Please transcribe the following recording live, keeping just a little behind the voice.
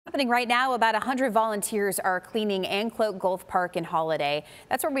Happening right now, about 100 volunteers are cleaning Anclote Gulf Park in Holiday.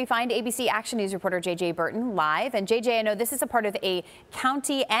 That's where we find ABC Action News reporter JJ Burton live. And JJ, I know this is a part of a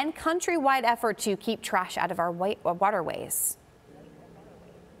county and countrywide effort to keep trash out of our waterways.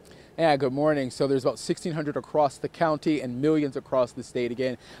 Yeah, good morning. So there's about 1,600 across the county and millions across the state.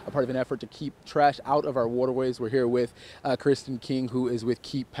 Again, a part of an effort to keep trash out of our waterways. We're here with Kristen King, who is with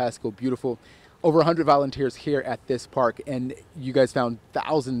Keep Pasco Beautiful. Over 100 volunteers here at this park, and you guys found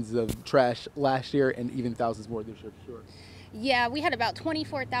thousands of trash last year and even thousands more this year, for sure. Yeah, we had about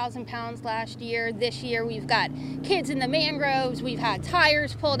 24,000 pounds last year. This year we've got kids in the mangroves, we've had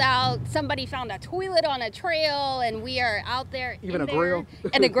tires pulled out, somebody found a toilet on a trail, and we are out there. Even a grill.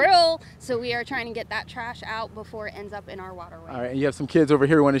 And a grill, so we are trying to get that trash out before it ends up in our waterway. All right, and you have some kids over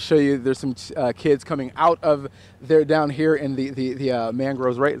here. We want to show you, there's some kids coming out of there down here in the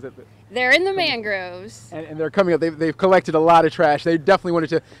mangroves, right? Is that They're in the mangroves. And they're coming up. They've collected a lot of trash. They definitely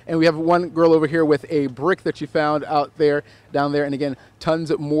wanted to, and we have one girl over here with a brick that she found out there, down there, and again,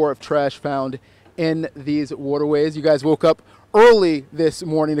 tons more of trash found in these waterways. You guys woke up early this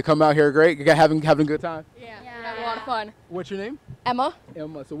morning to come out here. Great, you guys having a good time? Yeah, having a lot of fun. What's your name? Emma.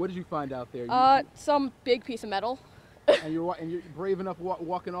 Emma. So what did you find out there? Some big piece of metal. and you're brave enough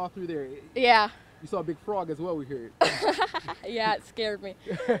walking all through there. Yeah. You saw a big frog as well, we heard. Yeah, it scared me.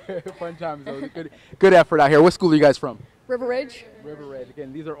 Fun times, though. Good effort out here. What school are you guys from? River Ridge. River Ridge.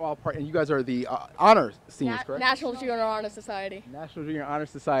 Again, these are all part, and you guys are the honor seniors, correct? National Junior Honor Society. National Junior Honor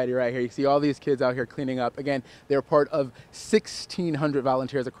Society right here. You see all these kids out here cleaning up. Again, they're part of 1,600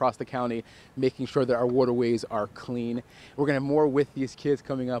 volunteers across the county, making sure that our waterways are clean. We're going to have more with these kids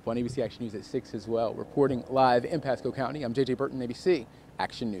coming up on ABC Action News at 6 as well. Reporting live in Pasco County, I'm JJ Burton, ABC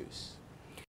Action News.